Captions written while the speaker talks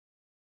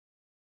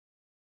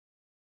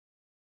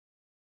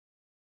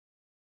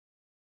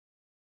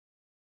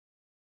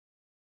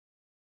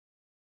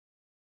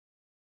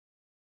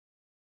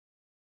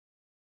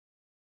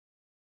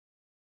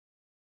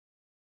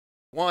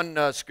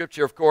One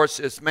scripture, of course,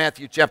 is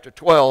Matthew chapter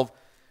 12.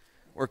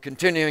 We're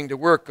continuing to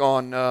work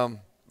on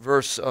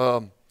verse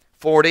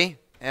 40,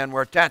 and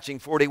we're attaching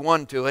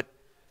 41 to it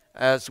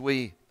as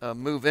we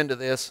move into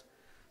this.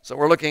 So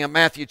we're looking at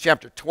Matthew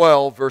chapter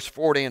 12, verse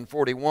 40 and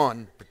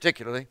 41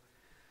 particularly.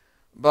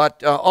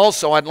 But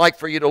also I'd like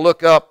for you to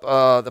look up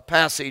the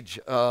passage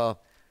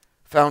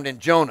found in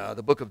Jonah,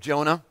 the book of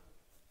Jonah.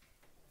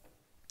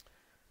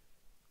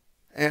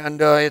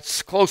 And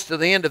it's close to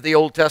the end of the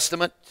Old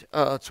Testament.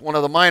 It's one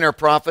of the minor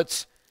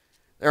prophets.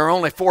 There are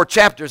only 4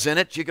 chapters in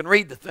it. You can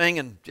read the thing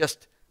in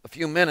just a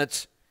few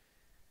minutes.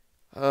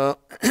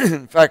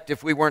 In fact,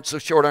 if we weren't so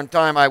short on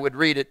time, I would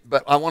read it.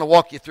 But I want to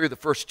walk you through the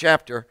first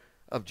chapter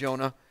of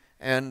Jonah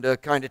and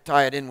kind of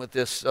tie it in with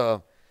this,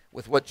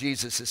 with what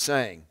Jesus is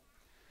saying.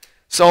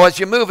 So as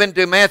you move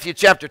into Matthew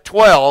chapter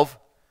 12,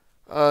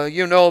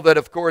 you know that,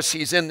 of course,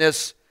 he's in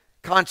this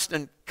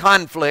constant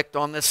conflict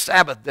on this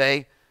Sabbath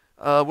day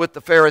with the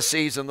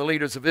Pharisees and the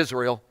leaders of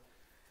Israel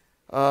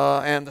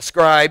and the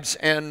scribes,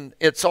 and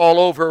it's all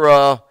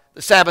over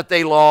the Sabbath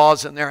day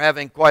laws, and they're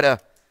having quite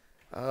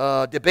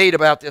a debate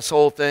about this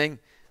whole thing.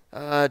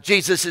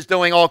 Jesus is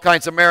doing all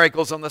kinds of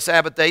miracles on the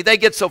Sabbath day. They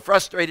get so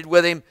frustrated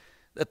with him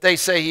that they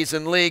say he's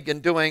in league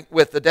and doing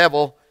with the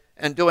devil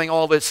and doing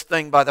all this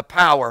thing by the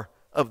power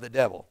of the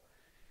devil.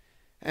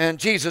 And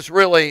Jesus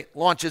really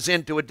launches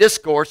into a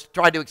discourse to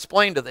try to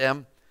explain to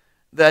them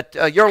that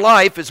your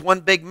life is one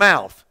big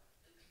mouth.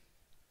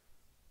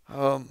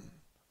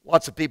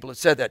 Lots of people have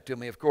said that to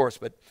me, of course,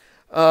 but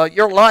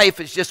your life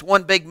is just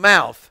one big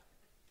mouth,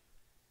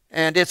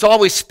 and it's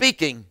always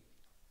speaking,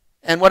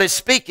 and what is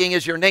speaking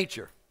is your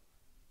nature.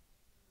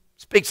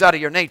 It speaks out of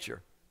your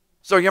nature.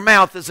 So your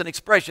mouth is an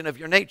expression of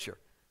your nature.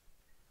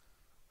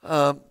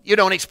 You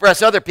don't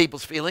express other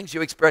people's feelings,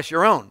 you express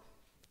your own.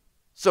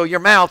 So your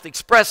mouth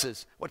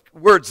expresses what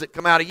words that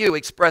come out of you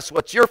express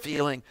what you're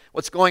feeling,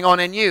 what's going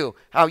on in you,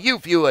 how you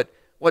view it,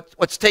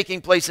 what's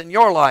taking place in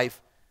your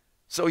life.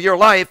 So your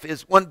life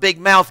is one big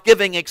mouth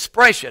giving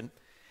expression.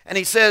 And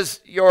he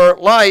says your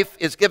life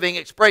is giving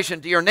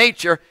expression to your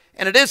nature.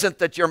 And it isn't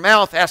that your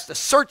mouth has to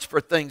search for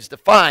things to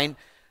find,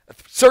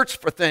 search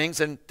for things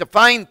and to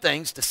find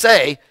things to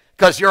say,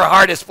 because your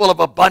heart is full of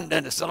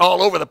abundance and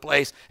all over the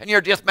place. And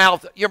your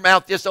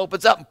mouth just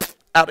opens up and poof,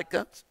 out it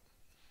comes.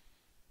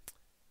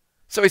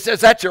 So he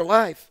says that's your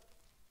life.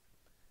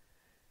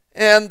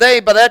 And they,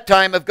 by that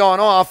time, have gone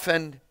off,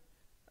 and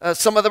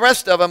some of the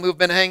rest of them who've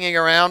been hanging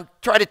around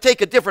try to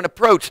take a different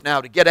approach now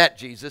to get at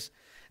Jesus.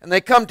 And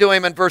they come to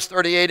him in verse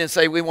 38 and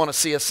say, we want to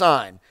see a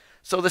sign.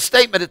 So the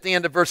statement at the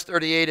end of verse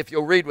 38, if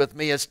you'll read with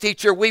me, is,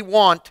 Teacher, we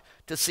want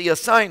to see a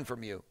sign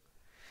from you.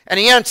 And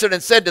he answered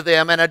and said to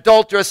them,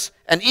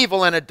 an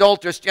evil and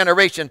adulterous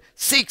generation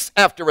seeks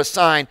after a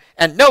sign,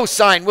 and no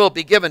sign will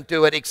be given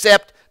to it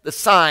except the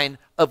sign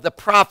of the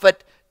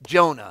prophet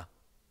Jonah.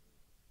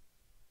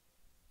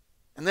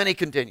 And then he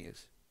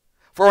continues.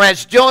 For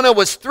as Jonah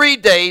was 3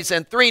 days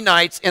and 3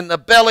 nights in the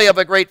belly of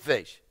a great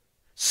fish,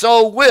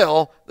 so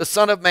will the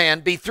Son of Man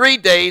be 3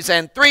 days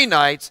and 3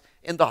 nights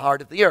in the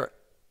heart of the earth.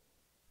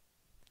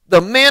 The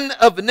men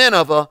of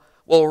Nineveh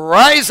will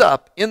rise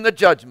up in the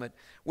judgment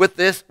with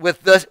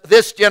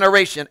this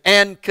generation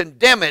and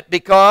condemn it,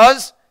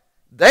 because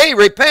they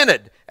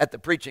repented at the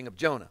preaching of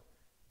Jonah.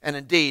 And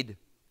indeed,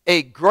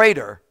 a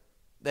greater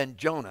than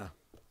Jonah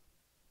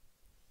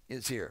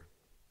is here.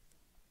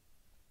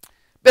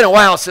 Been a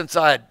while since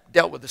I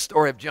dealt with the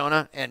story of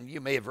Jonah, and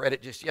you may have read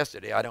it just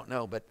yesterday, I don't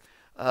know. But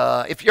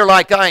if you're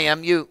like I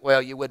am, you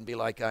wouldn't be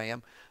like I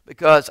am,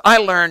 because I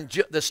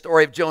learned the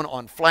story of Jonah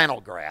on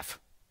flannel graph.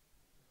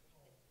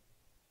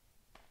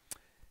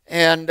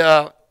 And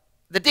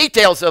the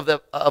details of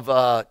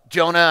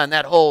Jonah and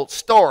that whole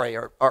story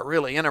are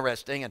really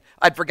interesting, and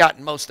I'd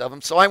forgotten most of them,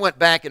 so I went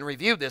back and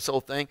reviewed this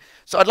whole thing.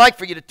 So I'd like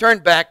for you to turn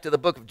back to the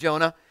book of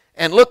Jonah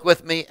and look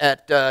with me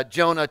at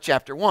Jonah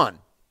chapter 1.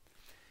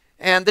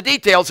 And the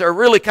details are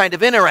really kind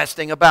of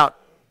interesting about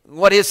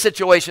what his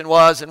situation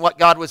was and what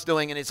God was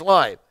doing in his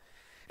life.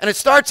 And it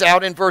starts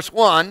out in verse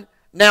 1,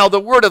 now the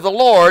word of the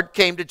Lord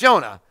came to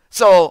Jonah.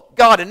 So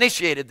God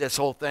initiated this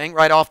whole thing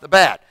right off the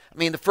bat. I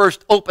mean, the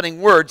first opening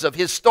words of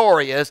his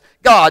story is,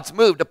 God's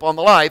moved upon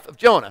the life of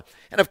Jonah.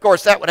 And of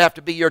course, that would have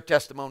to be your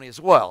testimony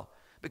as well,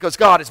 because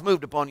God has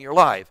moved upon your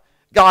life.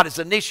 God has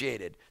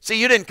initiated. See,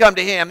 you didn't come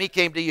to him, he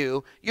came to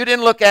you. You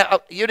didn't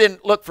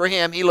look for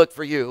him, he looked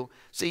for you.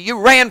 See, you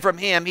ran from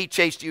him, he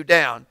chased you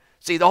down.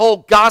 See, the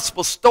whole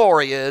gospel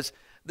story is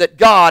that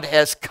God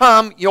has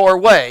come your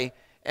way,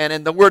 and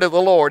in the word of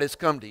the Lord has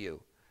come to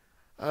you.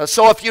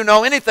 So if you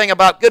know anything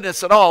about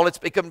goodness at all, it's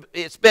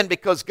been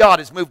because God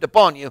has moved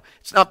upon you.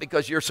 It's not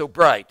because you're so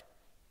bright.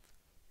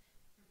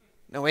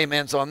 No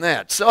amens on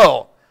that.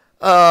 So,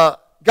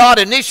 God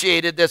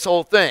initiated this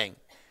whole thing.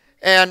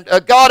 And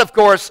God, of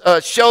course,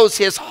 shows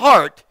his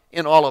heart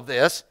in all of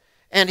this,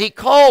 and he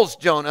calls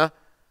Jonah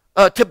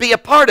to be a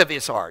part of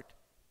his heart.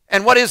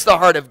 And what is the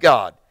heart of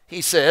God?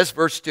 He says,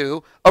 verse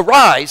 2,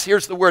 arise,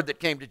 here's the word that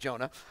came to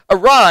Jonah,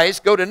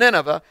 arise, go to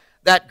Nineveh,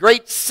 that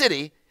great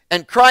city,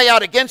 and cry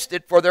out against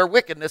it, for their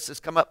wickedness has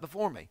come up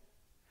before me.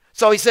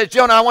 So he says,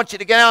 Jonah, I want you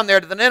to get down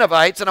there to the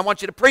Ninevites, and I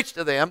want you to preach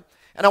to them,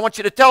 and I want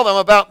you to tell them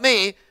about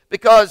me,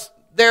 because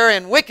they're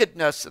in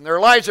wickedness, and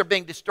their lives are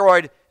being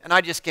destroyed, and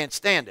I just can't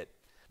stand it.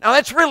 Now,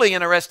 that's really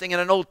interesting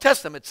in an Old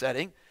Testament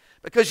setting,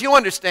 because you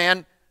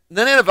understand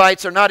the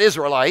Ninevites are not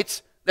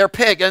Israelites. They're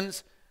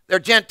pagans. They're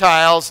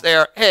Gentiles.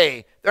 They're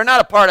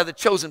not a part of the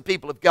chosen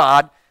people of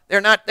God.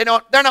 They're not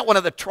one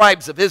of the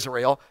tribes of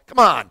Israel. Come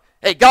on.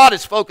 Hey, God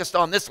is focused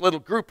on this little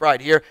group right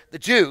here, the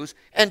Jews,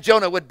 and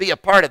Jonah would be a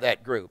part of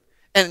that group.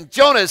 And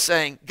Jonah is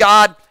saying,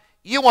 God,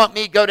 you want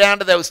me to go down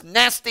to those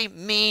nasty,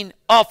 mean,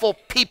 awful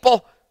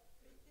people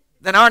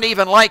that aren't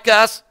even like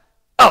us?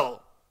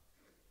 Oh,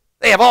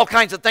 they have all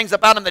kinds of things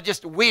about them that are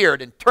just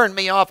weird and turn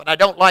me off, and I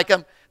don't like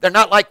them. They're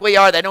not like we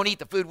are. They don't eat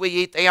the food we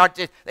eat. They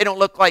don't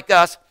look like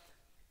us.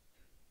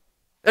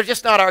 They're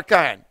just not our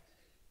kind.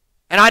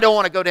 And I don't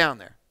want to go down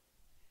there.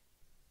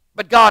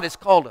 But God has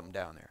called them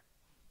down there.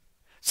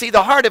 See,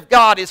 the heart of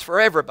God is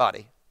for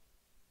everybody.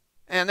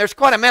 And there's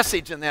quite a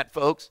message in that,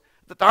 folks,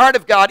 that the heart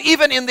of God,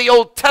 even in the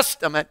Old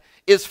Testament,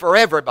 is for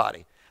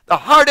everybody. The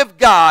heart of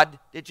God,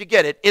 did you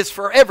get it, is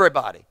for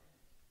everybody.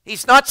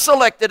 He's not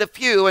selected a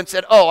few and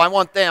said, oh, I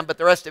want them, but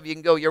the rest of you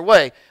can go your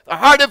way. The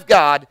heart of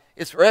God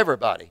is for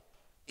everybody,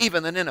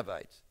 even the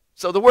Ninevites.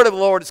 So the word of the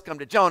Lord has come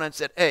to Jonah and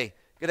said, hey,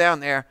 go down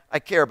there. I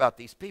care about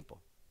these people.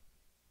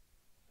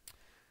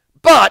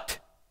 But,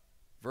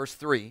 verse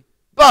 3,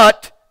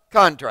 but,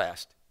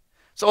 contrast.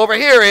 So over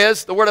here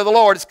is, the word of the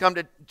Lord has come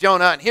to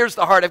Jonah, and here's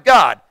the heart of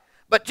God.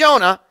 But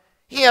Jonah,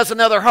 he has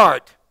another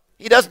heart.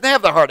 He doesn't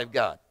have the heart of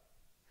God.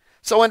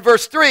 So in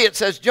verse 3 it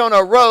says,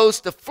 Jonah arose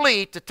to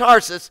flee to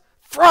Tarsus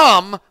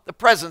from the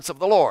presence of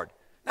the Lord.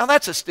 Now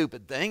that's a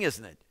stupid thing,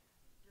 isn't it?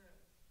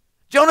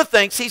 Jonah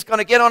thinks he's going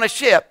to get on a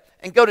ship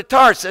and go to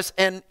Tarsus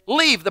and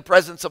leave the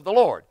presence of the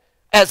Lord,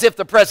 as if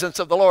the presence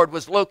of the Lord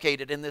was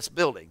located in this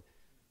building.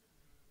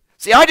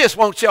 See, I just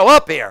won't show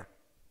up here,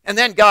 and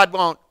then God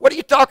won't. What are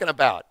you talking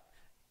about?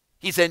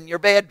 He's in your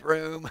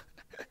bedroom.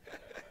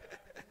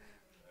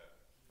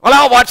 Well,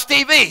 I'll watch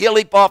TV. He'll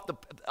leap off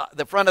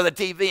the front of the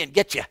TV and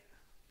get you.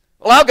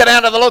 Well, I'll go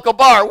down to the local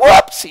bar.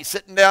 Whoops, he's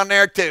sitting down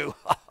there too.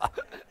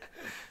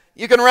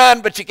 You can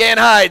run, but you can't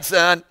hide,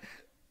 son.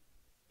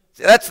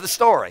 See, that's the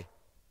story.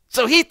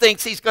 So he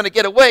thinks he's going to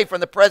get away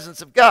from the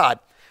presence of God.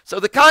 So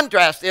the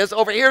contrast is,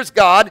 over here's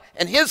God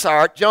and his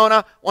heart.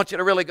 Jonah, I want you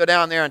to really go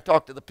down there and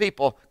talk to the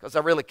people because I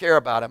really care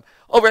about them.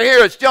 Over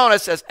here is Jonah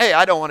says, hey,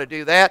 I don't want to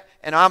do that,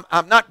 and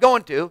I'm not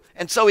going to.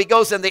 And so he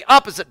goes in the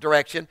opposite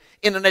direction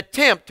in an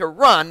attempt to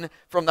run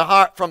from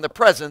the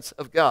presence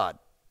of God.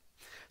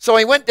 So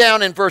he went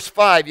down in verse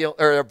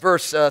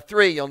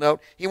 3, you'll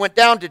note. He went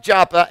down to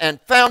Joppa and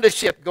found a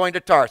ship going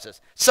to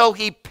Tarsus. So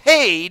he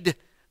paid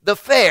the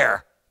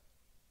fare.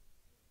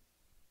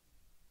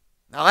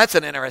 Now that's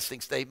an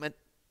interesting statement,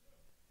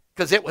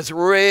 because it was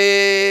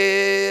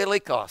really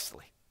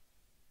costly.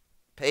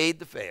 Paid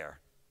the fare.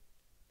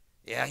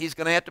 Yeah, he's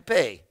going to have to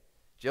pay.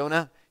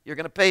 Jonah, you're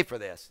going to pay for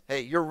this.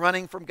 Hey, you're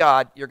running from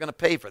God. You're going to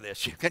pay for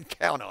this. You can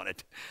count on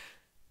it.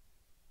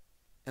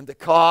 And the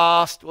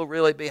cost will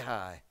really be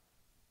high.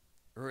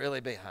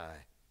 Really be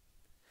high.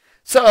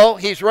 So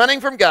he's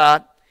running from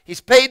God.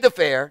 He's paid the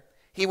fare.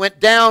 He went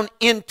down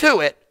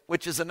into it,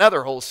 which is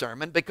another whole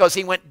sermon, because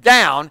he went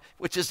down,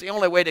 which is the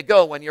only way to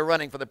go when you're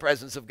running for the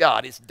presence of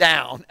God. It's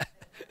down.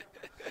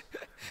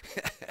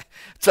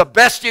 It's the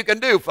best you can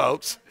do,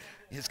 folks,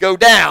 is go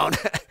down.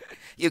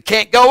 You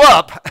can't go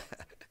up.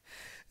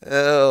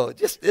 Oh,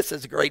 this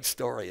is a great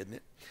story, isn't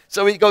it?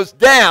 So he goes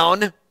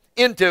down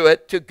into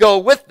it to go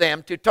with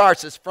them to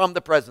Tarsus from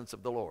the presence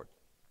of the Lord.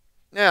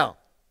 Now,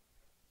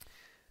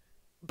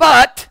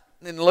 but,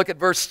 then look at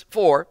verse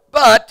 4,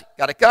 but,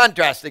 got a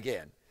contrast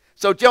again.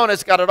 So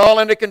Jonah's got it all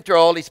under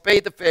control. He's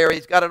paid the fare.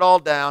 He's got it all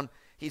down.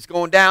 He's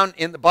going down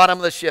in the bottom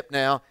of the ship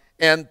now.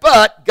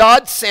 But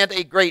God sent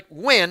a great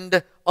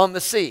wind on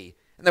the sea.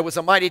 And there was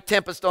a mighty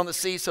tempest on the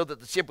sea, so that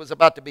the ship was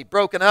about to be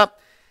broken up.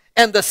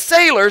 And the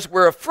sailors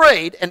were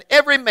afraid, and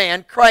every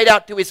man cried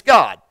out to his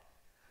God.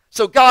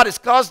 So God has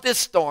caused this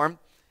storm,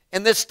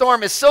 and this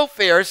storm is so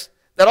fierce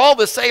that all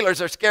the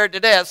sailors are scared to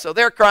death, so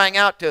they're crying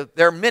out to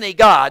their many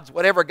gods,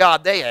 whatever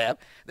god they have.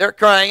 They're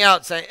crying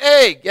out saying,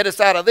 hey, get us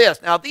out of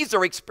this. Now, these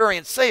are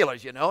experienced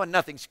sailors, you know, and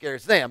nothing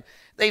scares them.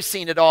 They've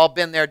seen it all,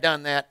 been there,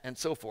 done that, and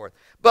so forth.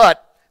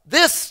 But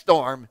this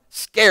storm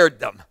scared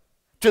them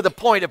to the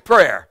point of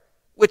prayer,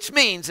 which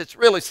means it's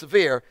really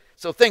severe,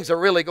 so things are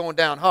really going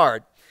down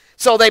hard.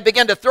 So they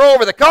begin to throw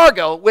over the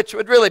cargo, which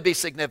would really be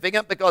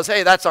significant because,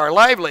 hey, that's our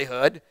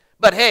livelihood.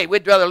 But, hey,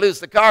 we'd rather lose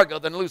the cargo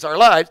than lose our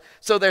lives.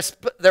 So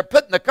they're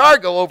putting the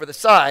cargo over the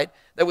side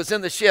that was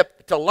in the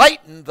ship to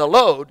lighten the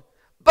load.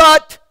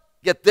 But,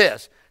 get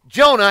this,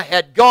 Jonah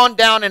had gone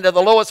down into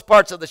the lowest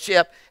parts of the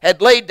ship,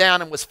 had laid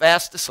down and was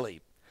fast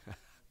asleep.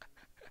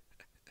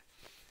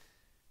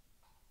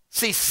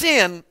 See,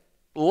 sin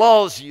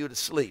lulls you to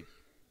sleep.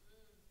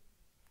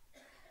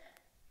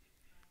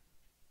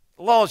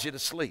 Lulls you to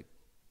sleep.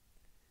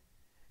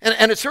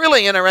 And it's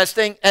really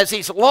interesting, as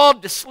he's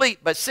lulled to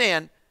sleep by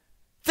sin,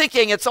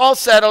 thinking it's all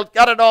settled,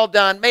 got it all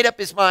done, made up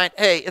his mind,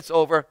 hey, it's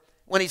over.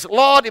 when he's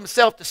lulled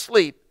himself to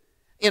sleep,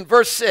 in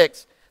verse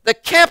 6, the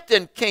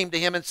captain came to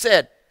him and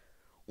said,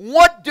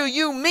 "What do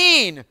you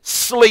mean,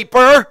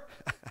 sleeper?"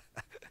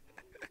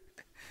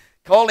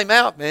 Called him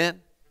out,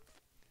 man.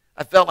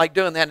 I felt like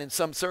doing that in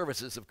some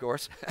services, of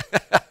course.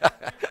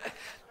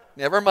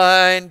 Never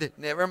mind,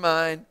 never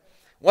mind.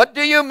 "What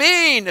do you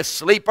mean,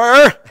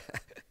 sleeper?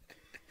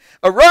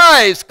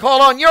 Arise,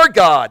 call on your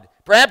God.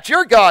 Perhaps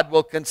your God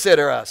will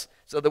consider us,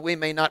 so that we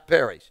may not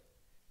perish."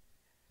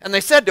 And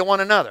they said to one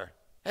another,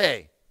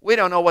 "Hey, we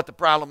don't know what the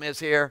problem is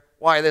here,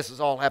 why this is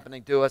all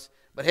happening to us,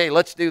 but hey,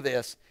 let's do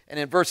this." And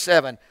in verse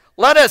 7,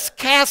 "Let us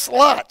cast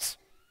lots."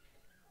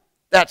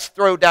 That's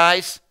throw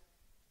dice.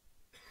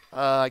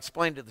 I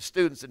explained to the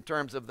students in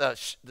terms of the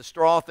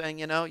straw thing,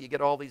 you know. You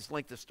get all these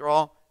lengths of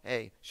straw.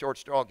 Hey, short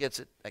straw gets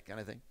it, that kind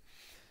of thing.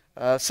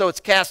 So it's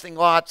casting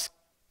lots,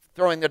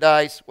 throwing the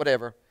dice,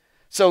 whatever.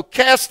 "So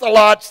cast the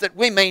lots that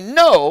we may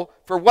know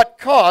for what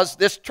cause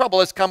this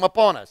trouble has come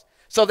upon us."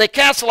 So they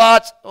cast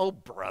lots. Oh,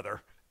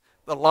 brother.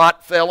 The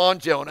lot fell on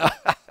Jonah.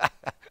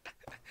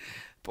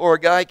 Poor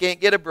guy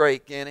can't get a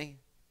break, can he?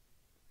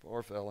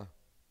 Poor fella.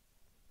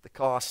 The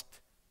cost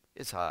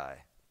is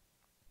high.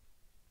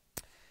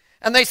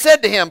 And they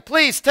said to him,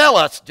 "Please tell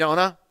us,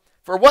 Jonah,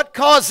 for what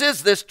cause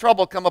is this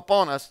trouble come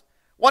upon us?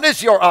 What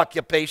is your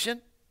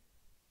occupation?"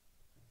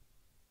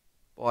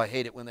 Boy, I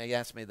hate it when they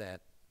ask me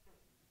that,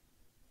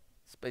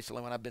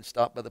 especially when I've been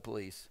stopped by the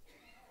police.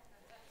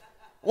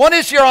 "What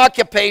is your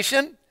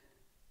occupation?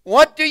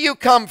 What do you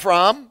come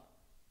from?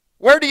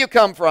 Where do you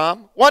come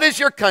from? What is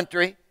your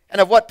country?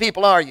 And of what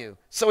people are you?"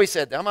 So he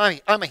said to them,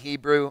 I'm a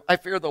Hebrew. I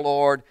fear the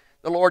Lord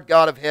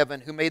God of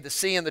heaven, who made the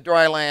sea and the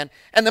dry land.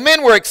 And the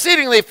men were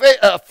exceedingly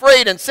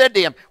afraid and said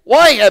to him,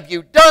 "Why have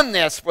you done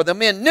this?" For the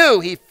men knew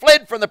he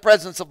fled from the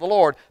presence of the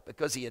Lord,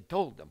 because he had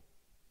told them.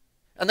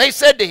 And they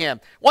said to him,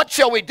 "What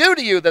shall we do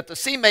to you that the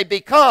sea may be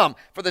calm?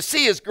 For the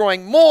sea is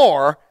growing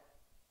more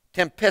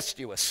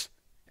tempestuous."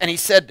 And he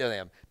said to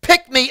them,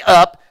 "Pick me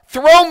up,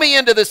 throw me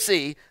into the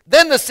sea,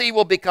 then the sea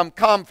will become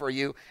calm for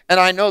you, and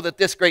I know that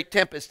this great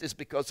tempest is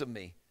because of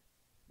me."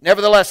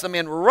 Nevertheless, the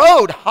men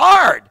rowed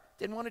hard.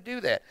 Didn't want to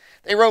do that.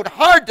 They rowed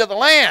hard to the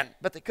land,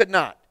 but they could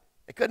not.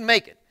 They couldn't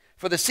make it,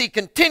 for the sea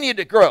continued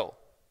to grow.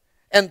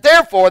 And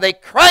therefore they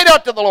cried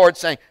out to the Lord,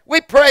 saying,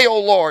 "We pray, O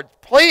Lord,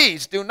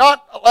 please do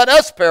not let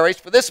us perish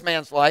for this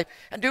man's life,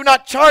 and do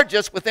not charge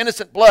us with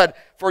innocent blood,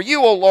 for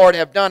you, O Lord,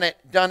 have done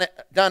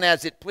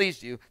as it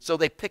pleased you." So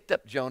they picked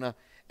up Jonah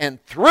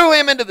and threw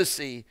him into the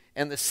sea,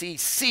 and the sea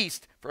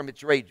ceased from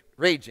its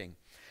raging.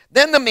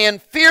 Then the men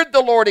feared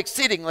the Lord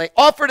exceedingly,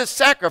 offered a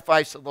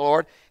sacrifice to the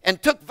Lord,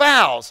 and took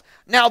vows.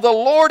 Now the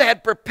Lord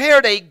had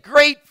prepared a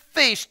great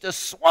fish to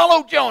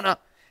swallow Jonah,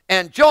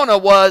 and Jonah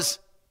was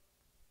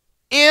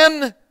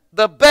in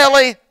the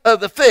belly of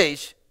the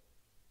fish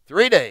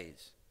 3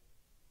 days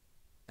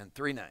and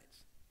 3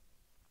 nights.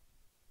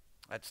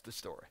 That's the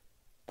story.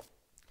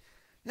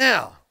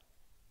 Now,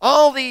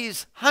 all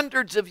these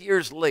hundreds of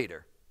years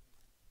later,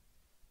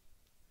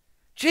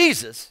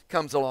 Jesus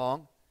comes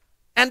along,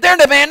 and they're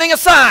demanding a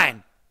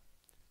sign.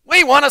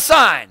 "We want a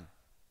sign."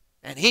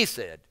 And he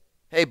said,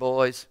 "Hey,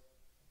 boys,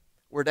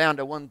 we're down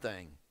to one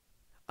thing.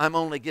 I'm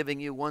only giving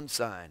you one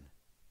sign,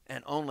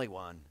 and only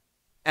one,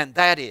 and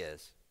that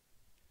is,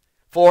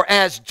 for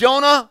as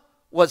Jonah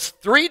was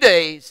 3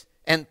 days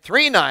and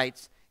 3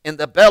 nights in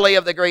the belly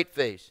of the great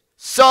fish,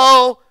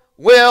 so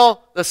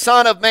will the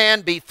Son of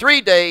Man be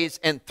 3 days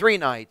and 3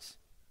 nights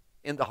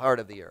in the heart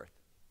of the earth."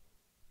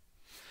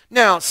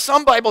 Now,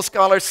 some Bible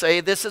scholars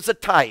say this is a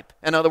type.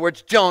 In other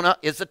words, Jonah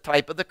is a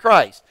type of the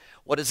Christ.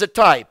 What is a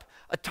type?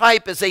 A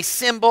type is a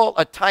symbol.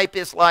 A type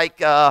is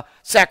like a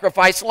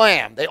sacrificed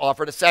lamb. They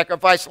offered a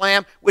sacrificed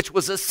lamb, which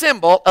was a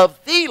symbol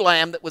of the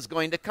lamb that was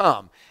going to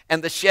come.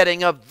 And the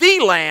shedding of the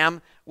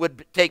lamb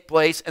would take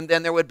place, and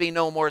then there would be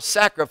no more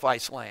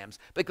sacrificed lambs,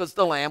 because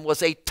the lamb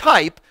was a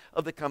type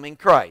of the coming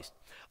Christ.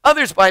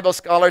 Others Bible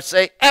scholars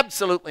say,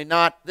 absolutely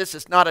not. This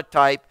is not a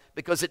type,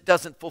 because it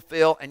doesn't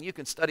fulfill, and you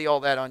can study all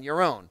that on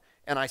your own.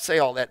 And I say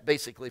all that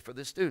basically for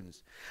the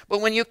students.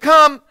 But when you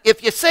come,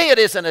 if you say it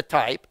isn't a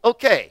type,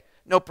 okay,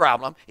 no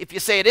problem. If you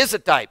say it is a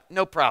type,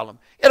 no problem.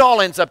 It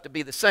all ends up to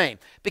be the same,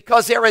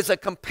 because there is a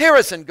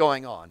comparison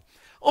going on.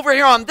 Over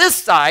here on this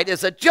side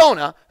is a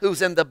Jonah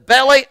who's in the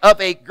belly of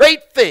a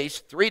great fish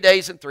 3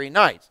 days and 3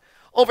 nights.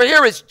 Over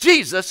here is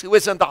Jesus, who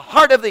is in the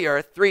heart of the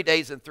earth 3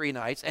 days and 3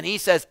 nights, and he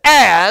says,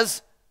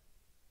 "As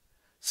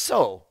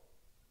so."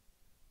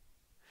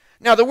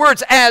 Now, the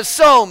words "as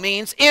so"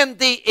 means in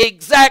the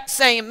exact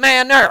same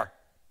manner.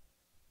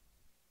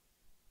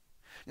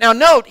 Now,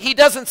 note, he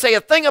doesn't say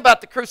a thing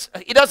about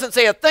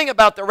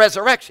the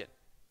resurrection.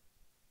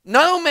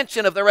 No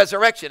mention of the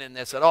resurrection in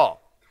this at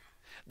all.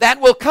 That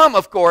will come,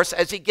 of course,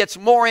 as he gets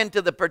more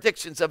into the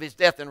predictions of his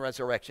death and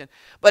resurrection.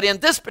 But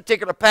in this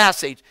particular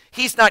passage,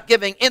 he's not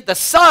giving it. The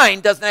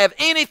sign doesn't have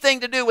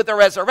anything to do with the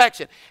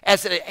resurrection,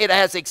 as it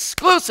has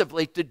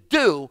exclusively to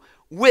do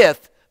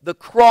with the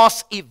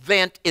cross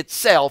event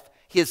itself,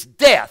 his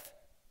death,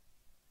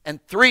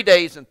 and 3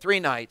 days and 3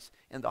 nights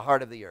in the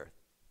heart of the earth.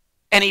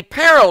 And he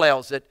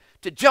parallels it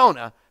to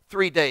Jonah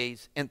 3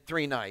 days and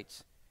 3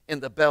 nights in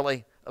the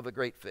belly of a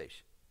great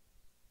fish.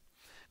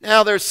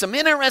 Now, there's some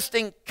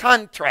interesting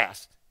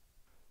contrast,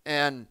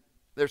 and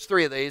there's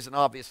 3 of these, and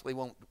obviously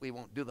we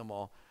won't do them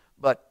all.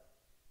 But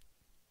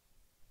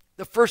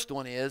the first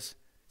one is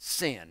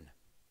sin.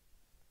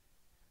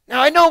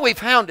 Now, I know we've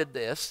hounded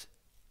this.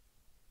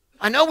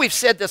 I know we've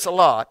said this a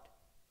lot.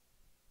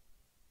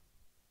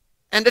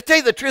 And to tell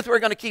you the truth, we're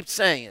going to keep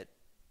saying it,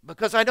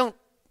 because I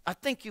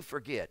think you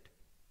forget.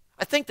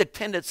 I think the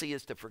tendency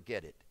is to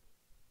forget it.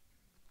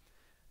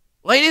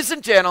 Ladies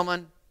and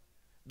gentlemen,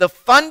 the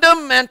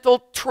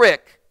fundamental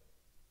trick,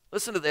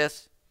 listen to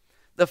this,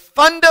 the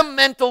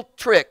fundamental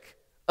trick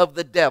of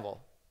the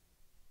devil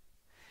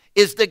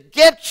is to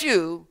get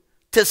you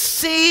to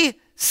see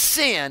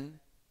sin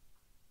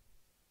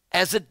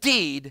as a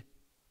deed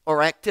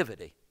or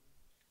activity.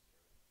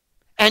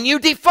 And you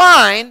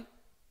define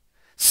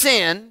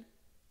sin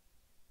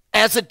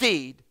as a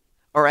deed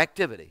or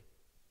activity.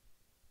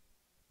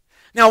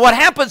 Now, what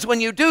happens when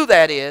you do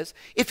that is,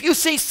 if you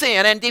see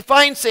sin and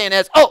define sin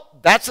as, oh,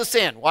 that's a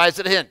sin. Why is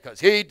it a sin?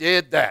 Because he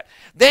did that.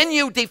 Then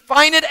you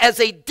define it as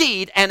a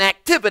deed, an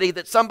activity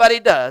that somebody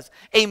does,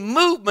 a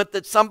movement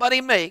that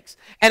somebody makes,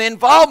 an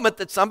involvement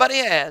that somebody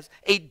has,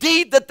 a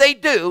deed that they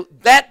do,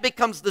 that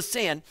becomes the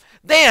sin.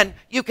 Then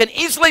you can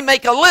easily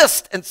make a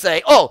list and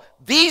say, oh,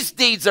 these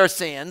deeds are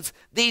sins,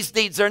 these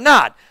deeds are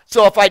not.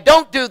 So if I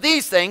don't do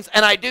these things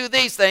and I do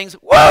these things,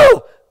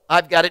 whoa,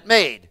 I've got it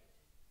made.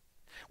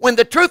 When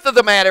the truth of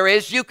the matter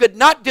is, you could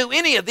not do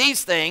any of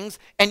these things,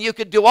 and you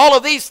could do all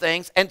of these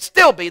things and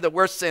still be the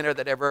worst sinner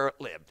that ever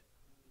lived.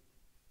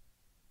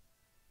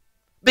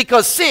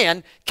 Because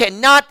sin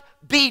cannot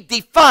be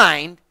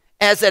defined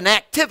as an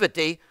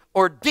activity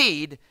or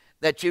deed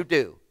that you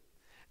do.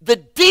 The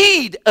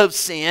deed of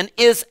sin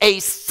is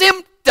a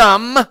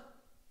symptom,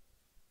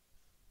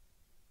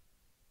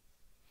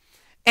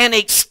 an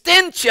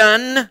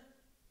extension,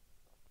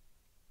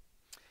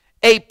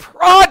 a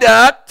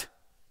product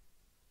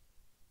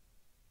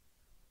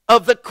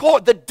of the core.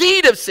 The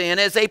deed of sin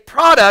is a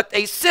product,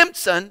 a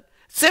symptom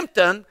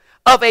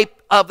of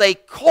a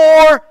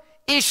core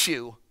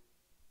issue,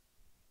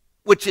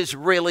 which is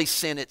really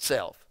sin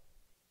itself.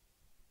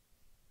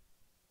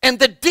 And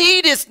the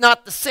deed is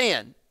not the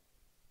sin.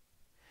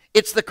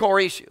 It's the core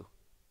issue.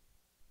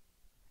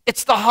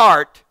 It's the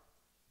heart.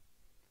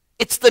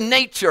 It's the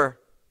nature.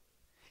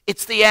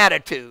 It's the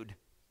attitude.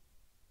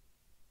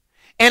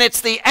 And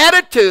it's the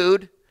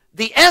attitude,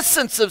 the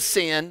essence of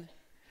sin,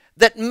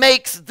 that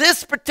makes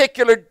this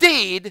particular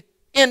deed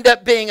end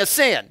up being a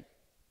sin.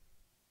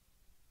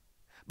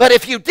 But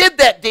if you did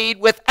that deed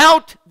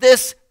without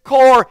this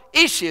core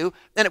issue,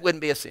 then it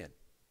wouldn't be a sin.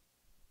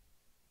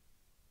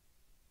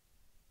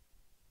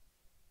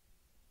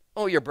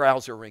 Oh, your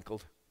brows are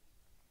wrinkled.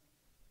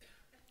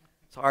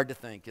 It's hard to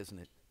think, isn't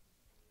it?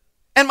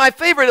 And my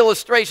favorite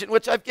illustration,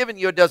 which I've given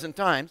you a dozen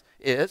times,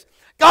 is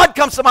God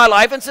comes to my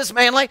life and says,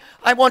 Manley,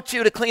 I want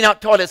you to clean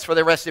out toilets for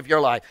the rest of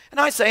your life. And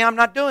I say, I'm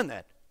not doing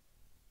that.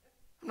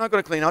 I'm not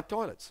going to clean out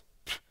toilets.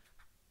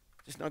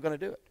 Just not going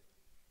to do it.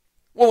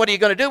 Well, what are you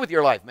going to do with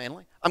your life,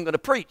 Manley? I'm going to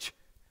preach.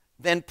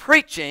 Then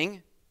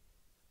preaching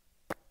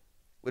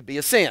would be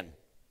a sin.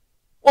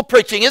 Well,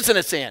 preaching isn't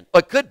a sin. Well,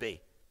 it could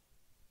be.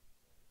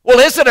 Well,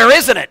 is it or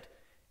isn't it?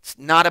 It's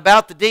not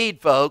about the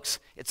deed, folks.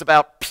 It's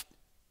about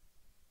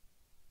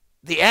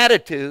the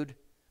attitude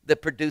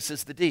that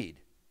produces the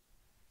deed.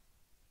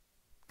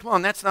 Come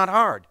on, that's not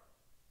hard.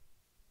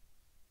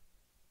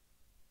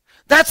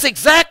 That's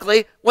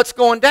exactly what's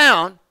going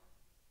down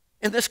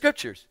in the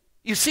scriptures.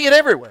 You see it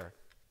everywhere.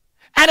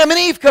 Adam and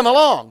Eve come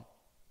along.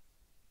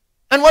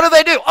 And what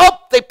do? Oh,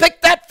 they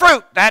picked that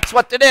fruit. That's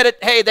what they did.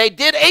 Hey, they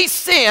did a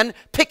sin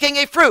picking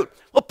a fruit.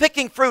 Well,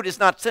 picking fruit is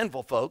not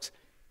sinful, folks.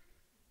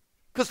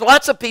 Because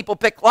lots of people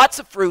pick lots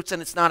of fruits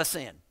and it's not a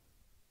sin.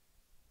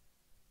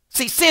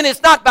 See, sin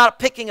is not about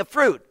picking a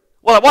fruit.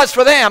 Well, it was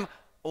for them.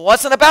 It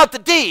wasn't about the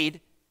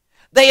deed.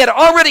 They had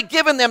already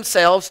given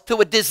themselves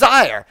to a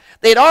desire.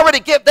 They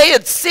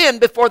had sinned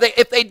before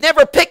if they'd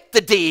never picked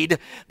the deed,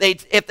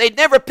 if they'd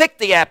never picked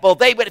the apple,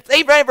 if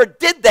they never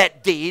did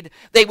that deed,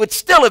 they would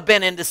still have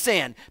been into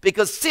sin.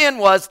 Because sin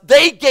was,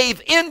 they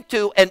gave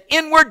into an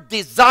inward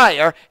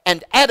desire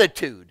and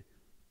attitude.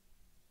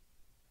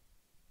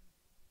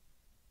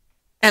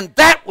 And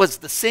that was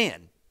the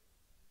sin,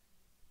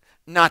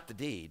 not the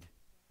deed.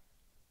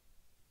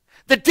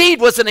 The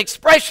deed was an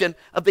expression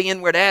of the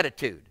inward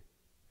attitude.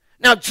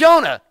 Now,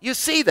 Jonah, you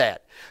see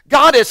that.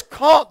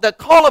 The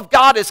call of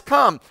God has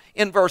come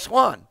in verse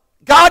 1.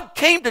 God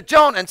came to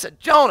Jonah and said,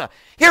 Jonah,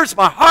 here's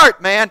my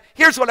heart, man.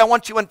 Here's what I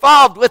want you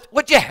involved with.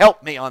 Would you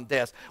help me on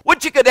this?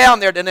 Would you go down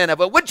there to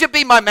Nineveh? Would you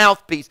be my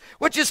mouthpiece?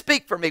 Would you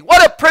speak for me?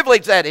 What a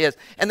privilege that is.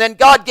 And then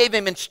God gave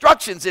him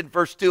instructions in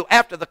verse 2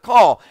 after the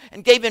call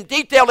and gave him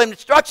detailed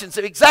instructions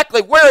of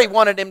exactly where he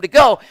wanted him to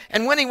go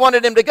and when he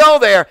wanted him to go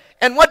there.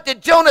 And what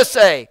did Jonah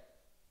say?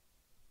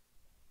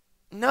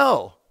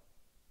 No.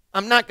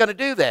 I'm not going to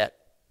do that.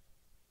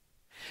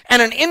 And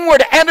an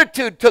inward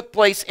attitude took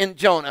place in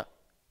Jonah.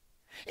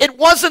 It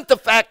wasn't the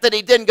fact that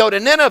he didn't go to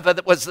Nineveh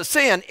that was the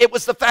sin. It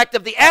was the fact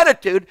of the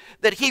attitude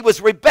that he was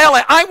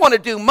rebelling. I want to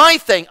do my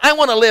thing. I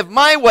want to live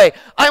my way.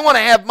 I want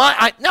to have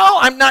my... No,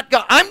 I'm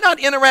not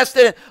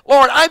interested in...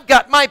 Lord, I've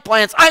got my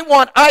plans.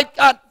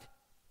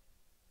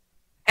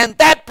 And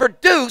that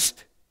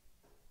produced...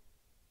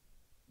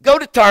 Go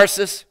to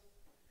Tarsus.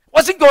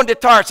 Wasn't going to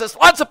Tarsus.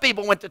 Lots of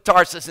people went to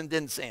Tarsus and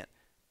didn't sin.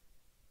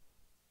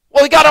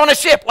 Well, he got on a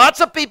ship.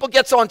 Lots of people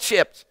get on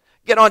ships,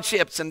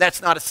 and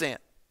that's not a sin.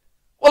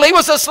 Well, he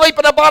was asleep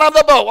at the bottom of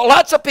the boat. Well,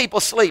 lots of people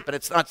sleep, and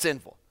it's not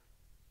sinful.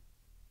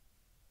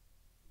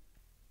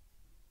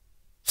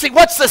 See,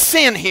 what's the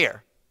sin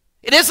here?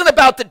 It isn't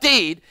about the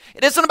deed.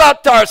 It isn't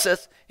about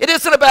Tarsus. It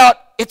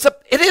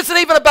isn't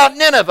even about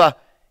Nineveh.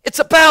 It's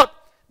about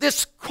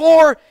this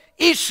core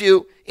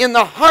issue in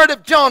the heart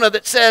of Jonah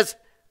that says,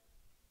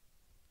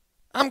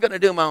 I'm going to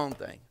do my own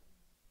thing.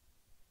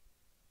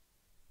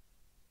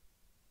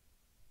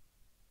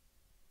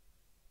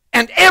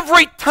 And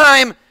every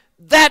time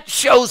that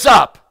shows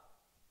up,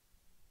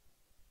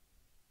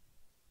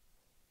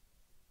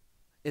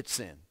 it's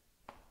sin.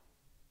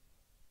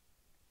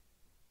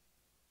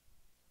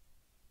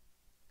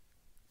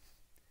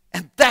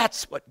 And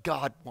that's what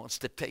God wants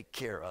to take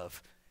care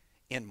of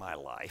in my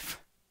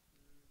life.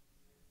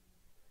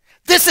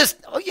 This is,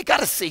 you got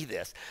to see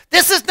this.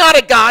 This is not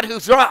a God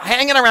who's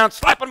hanging around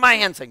slapping my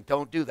hand saying,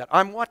 don't do that.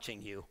 I'm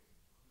watching you.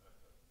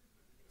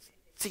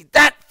 See,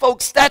 that,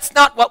 folks, that's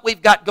not what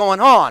we've got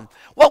going on.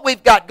 What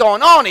we've got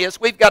going on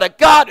is we've got a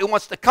God who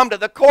wants to come to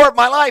the core of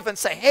my life and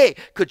say, hey,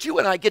 could you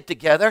and I get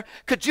together?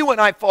 Could you and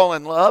I fall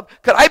in love?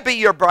 Could I be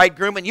your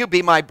bridegroom and you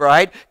be my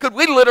bride? Could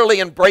we literally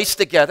embrace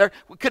together?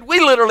 Could we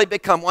literally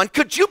become one?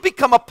 Could you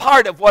become a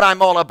part of what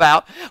I'm all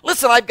about?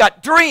 Listen, I've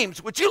got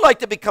dreams. Would you like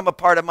to become a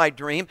part of my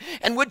dream?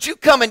 And would you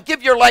come and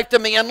give your life to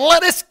me and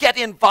let us get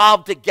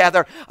involved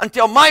together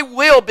until my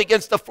will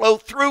begins to flow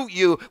through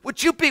you?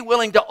 Would you be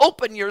willing to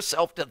open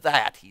yourself to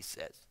that, he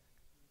says.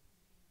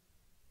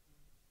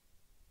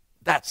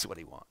 That's what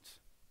he wants.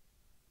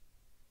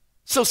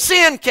 So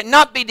sin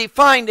cannot be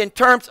defined in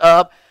terms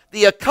of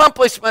the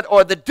accomplishment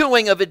or the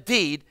doing of a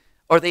deed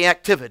or the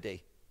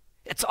activity.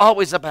 It's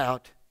always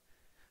about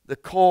the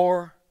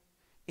core,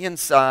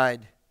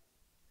 inside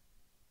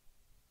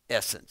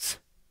essence,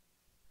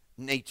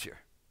 nature.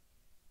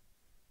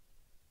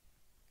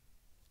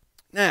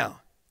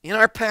 Now, in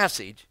our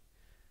passage,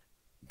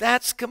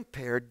 that's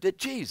compared to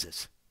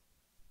Jesus.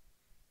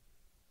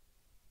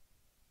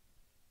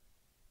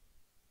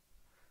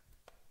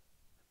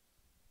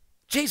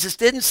 Jesus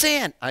didn't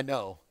sin. I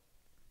know.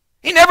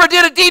 He never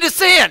did a deed of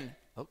sin.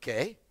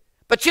 Okay.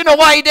 But you know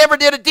why he never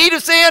did a deed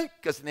of sin?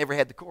 Because he never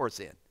had the core of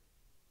sin.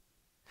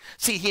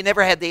 See, he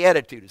never had the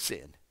attitude of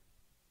sin.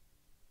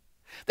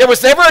 There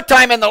was never a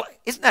time in the...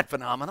 Isn't that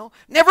phenomenal?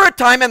 Never a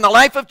time in the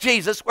life of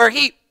Jesus where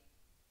he...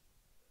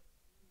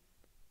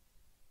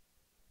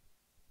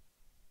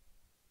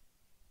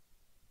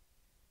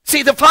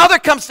 See, the Father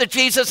comes to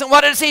Jesus, and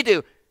what does he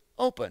do?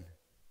 Open.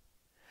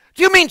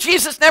 Do you mean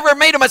Jesus never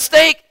made a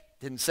mistake?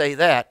 Didn't say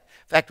that.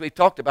 In fact, we've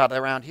talked about it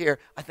around here.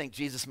 I think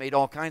Jesus made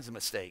all kinds of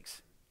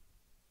mistakes.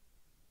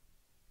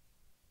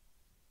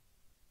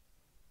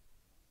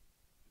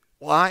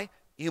 Why?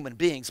 Human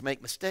beings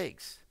make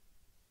mistakes.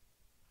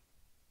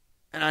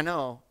 And I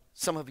know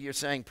some of you are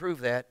saying,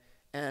 prove that.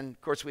 And, of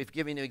course, we've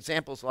given you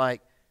examples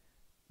like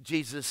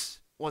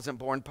Jesus wasn't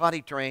born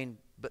potty trained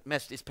but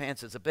messed his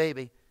pants as a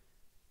baby.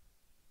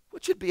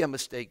 Which would be a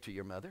mistake to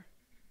your mother.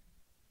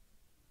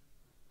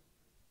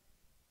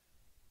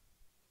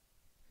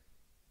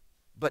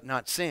 But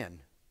not sin.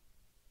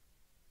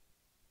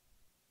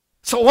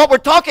 So what we're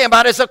talking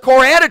about is a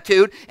core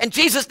attitude, and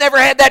Jesus never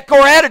had that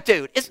core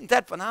attitude. Isn't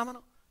that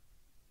phenomenal?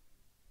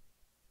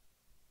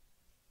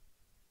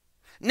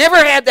 Never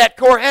had that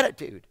core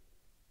attitude.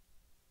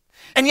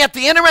 And yet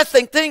the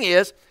interesting thing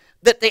is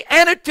that the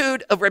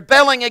attitude of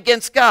rebelling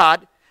against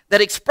God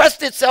that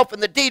expressed itself in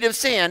the deed of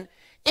sin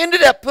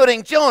ended up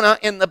putting Jonah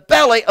in the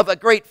belly of a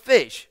great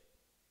fish.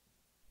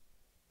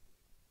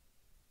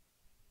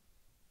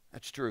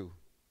 That's true.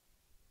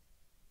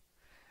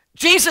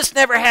 Jesus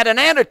never had an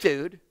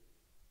attitude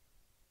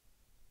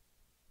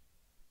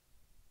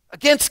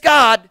against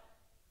God,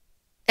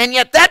 and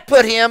yet that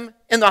put him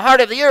in the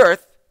heart of the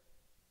earth,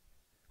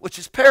 which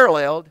is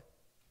paralleled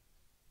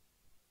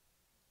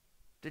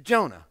to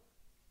Jonah.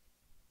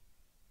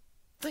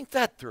 Think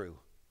that through.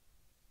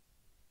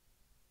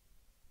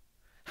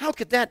 How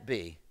could that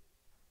be?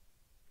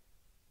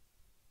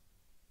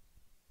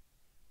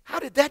 How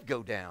did that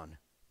go down?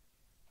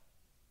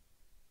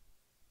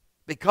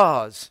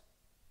 Because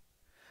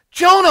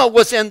Jonah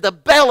was in the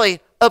belly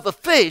of a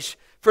fish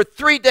for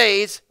 3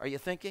 days. Are you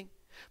thinking?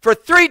 For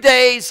 3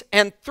 days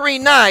and 3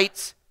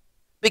 nights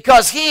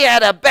because he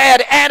had a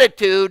bad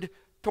attitude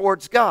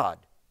towards God.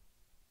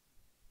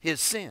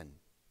 His sin.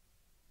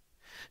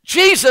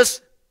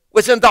 Jesus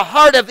was in the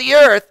heart of the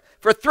earth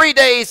for 3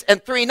 days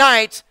and 3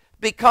 nights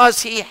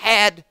because he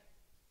had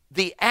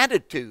the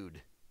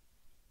attitude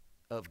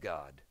of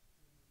God.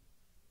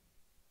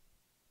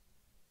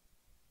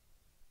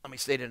 Let me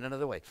state it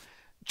another way.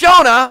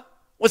 Jonah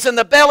was in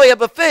the belly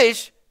of a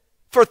fish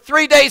for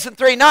 3 days and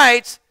 3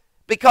 nights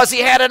because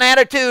he had an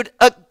attitude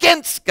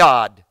against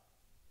God.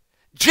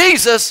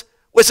 Jesus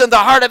was in the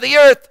heart of the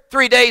earth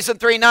 3 days and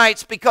 3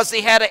 nights because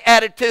he had an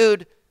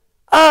attitude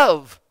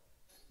of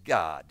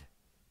God.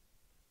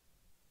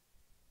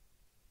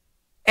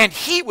 And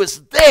he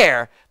was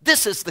there.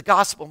 This is the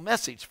gospel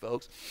message,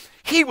 folks.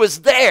 He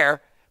was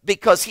there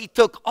because he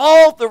took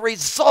all the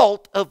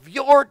result of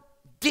your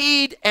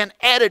deed and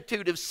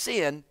attitude of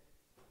sin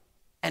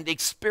and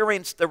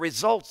experienced the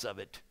results of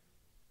it.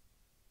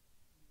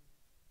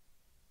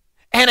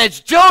 And as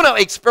Jonah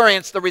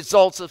experienced the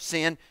results of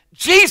sin,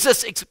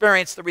 Jesus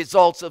experienced the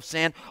results of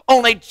sin.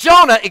 Only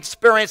Jonah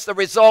experienced the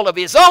result of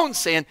his own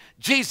sin.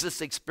 Jesus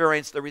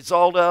experienced the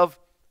result of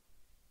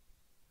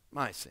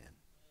my sin.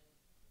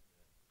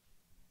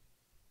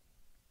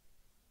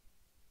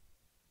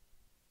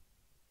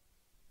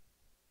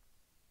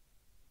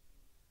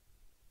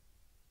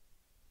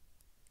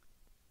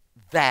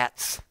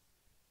 That's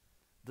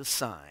the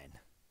sign.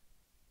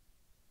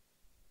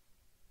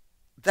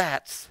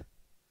 That's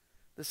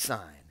the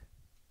sign.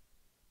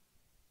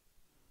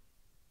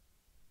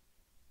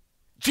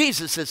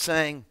 Jesus is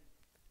saying,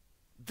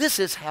 this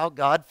is how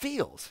God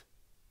feels.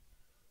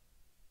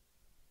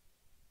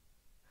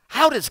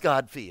 How does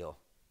God feel?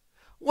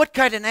 What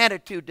kind of an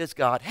attitude does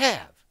God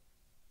have?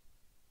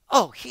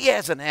 Oh, he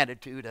has an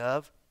attitude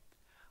of,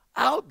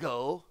 I'll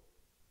go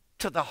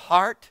to the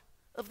heart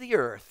of the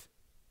earth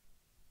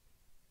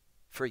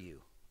for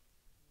you.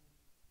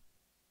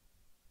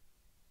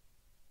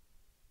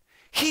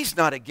 He's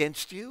not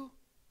against you.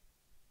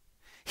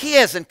 He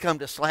hasn't come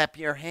to slap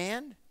your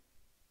hand.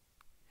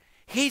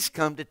 He's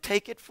come to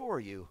take it for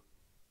you.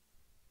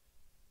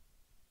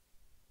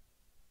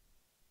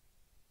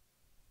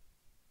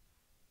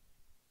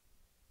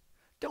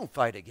 Don't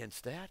fight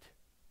against that.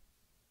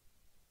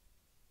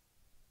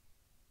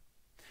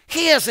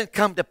 He hasn't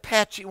come to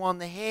pat you on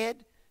the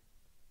head,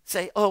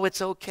 say, oh,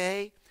 it's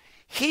okay.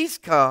 He's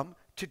come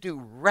to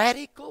do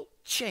radical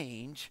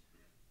change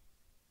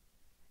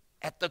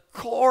at the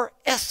core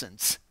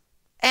essence,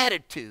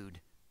 attitude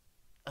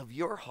of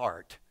your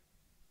heart.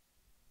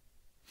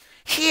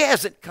 He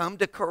hasn't come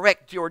to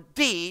correct your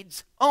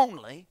deeds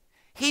only.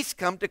 He's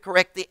come to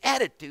correct the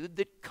attitude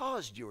that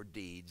caused your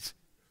deeds,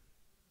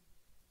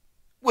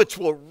 which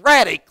will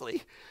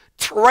radically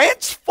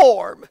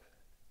transform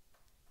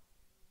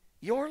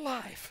your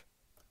life.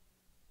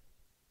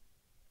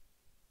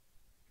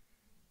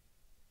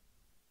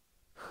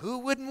 Who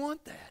wouldn't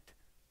want that?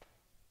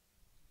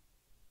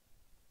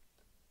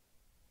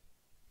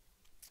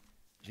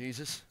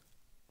 Jesus,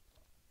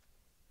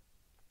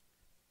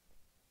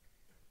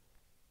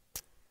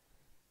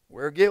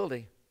 we're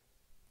guilty.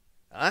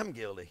 I'm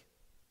guilty.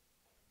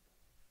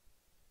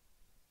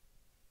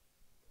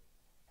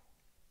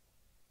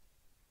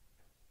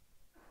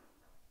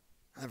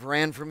 I've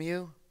ran from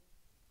you.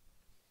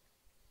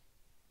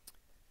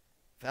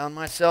 Found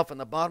myself in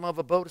the bottom of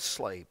a boat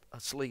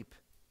asleep.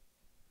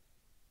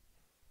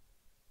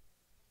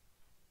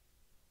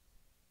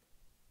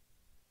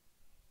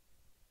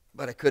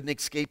 But I couldn't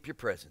escape your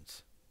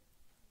presence.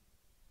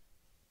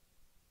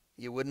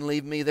 You wouldn't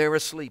leave me there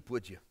asleep,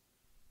 would you?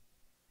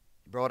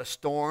 You brought a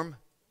storm,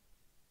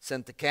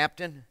 sent the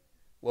captain,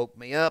 woke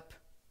me up.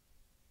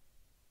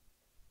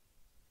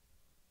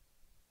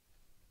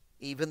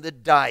 Even the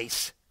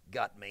dice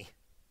got me.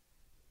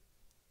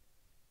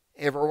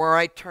 Everywhere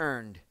I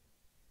turned,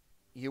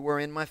 you were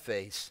in my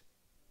face.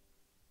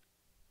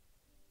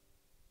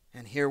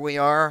 And here we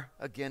are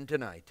again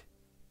tonight.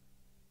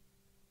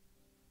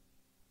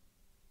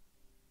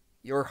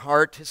 Your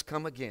heart has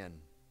come again.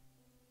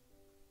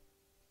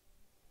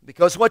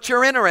 Because what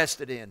you're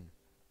interested in,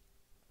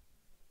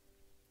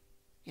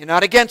 you're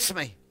not against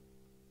me.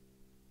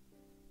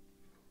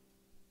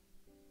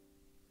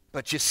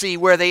 But you see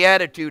where the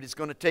attitude is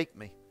going to take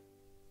me.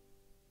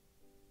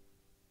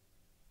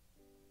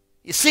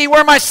 You see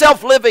where my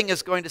self-living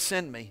is going to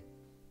send me.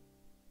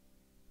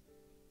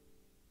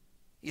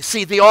 You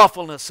see the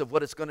awfulness of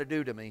what it's going to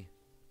do to me.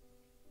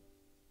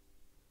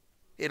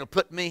 It'll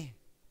put me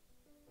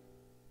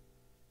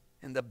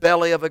in the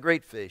belly of a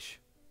great fish.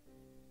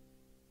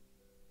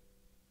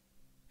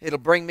 It'll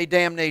bring me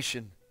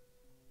damnation.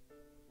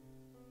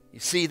 You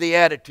see the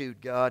attitude,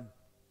 God.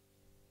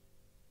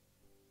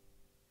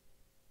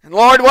 And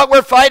Lord, what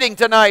we're fighting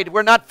tonight,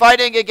 we're not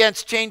fighting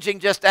against changing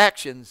just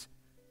actions.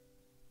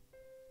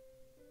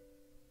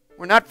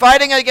 We're not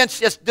fighting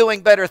against just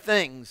doing better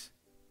things.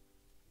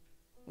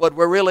 What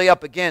we're really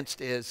up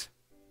against is,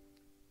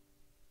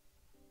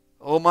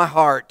 oh, my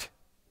heart.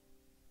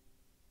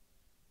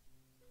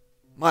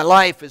 My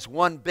life is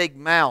one big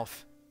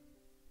mouth.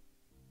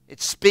 It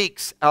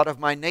speaks out of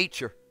my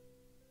nature.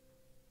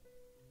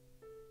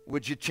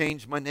 Would you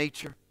change my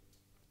nature?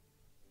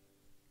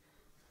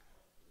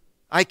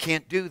 I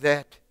can't do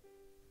that.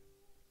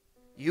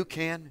 You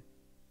can.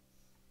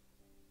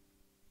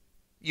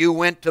 You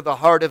went to the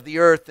heart of the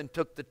earth and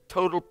took the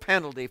total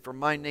penalty for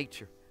my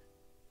nature.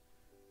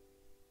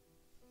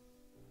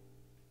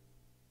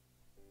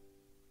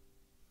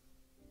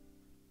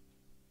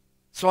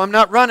 So I'm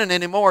not running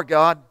anymore,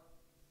 God.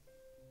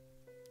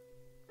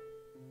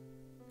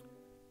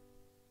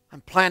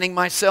 I'm planting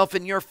myself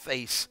in your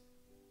face.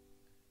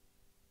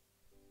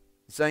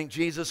 Saying,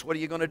 Jesus, what are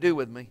you going to do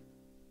with me?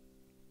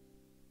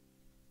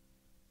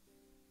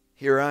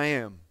 Here I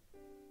am.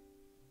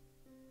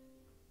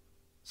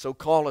 So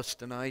call us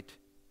tonight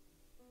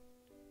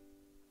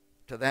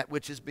to that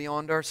which is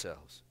beyond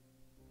ourselves.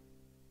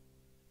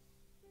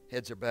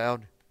 Heads are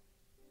bowed.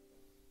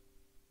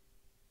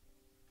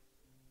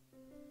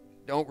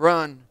 Don't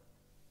run.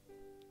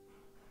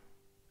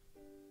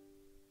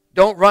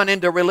 Don't run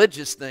into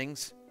religious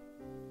things.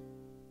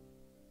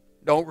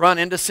 Don't run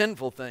into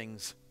sinful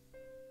things.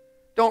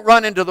 Don't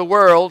run into the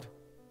world.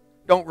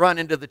 Don't run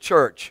into the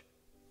church.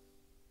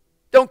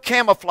 Don't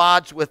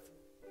camouflage with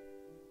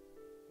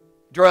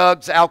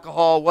drugs,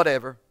 alcohol,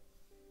 whatever.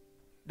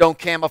 Don't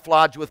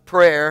camouflage with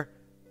prayer,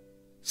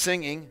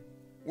 singing,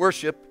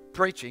 worship,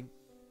 preaching.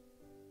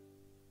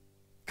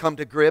 Come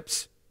to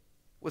grips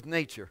with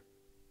nature.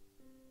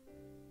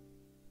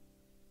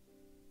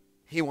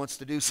 He wants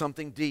to do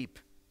something deep.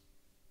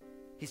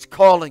 He's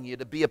calling you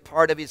to be a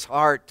part of His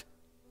heart.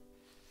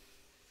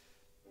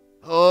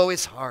 Oh,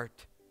 His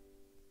heart.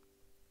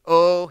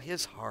 Oh,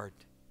 His heart.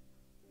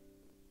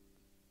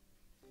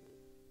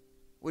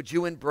 Would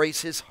you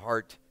embrace His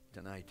heart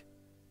tonight?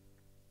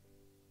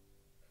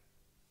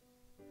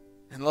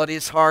 And let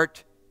His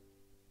heart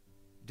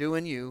do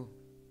in you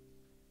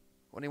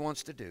what He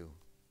wants to do.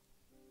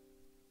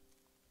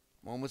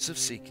 Moments of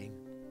seeking.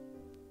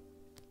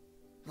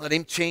 Let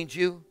Him change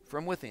you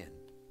from within.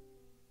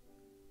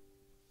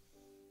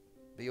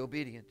 Be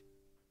obedient.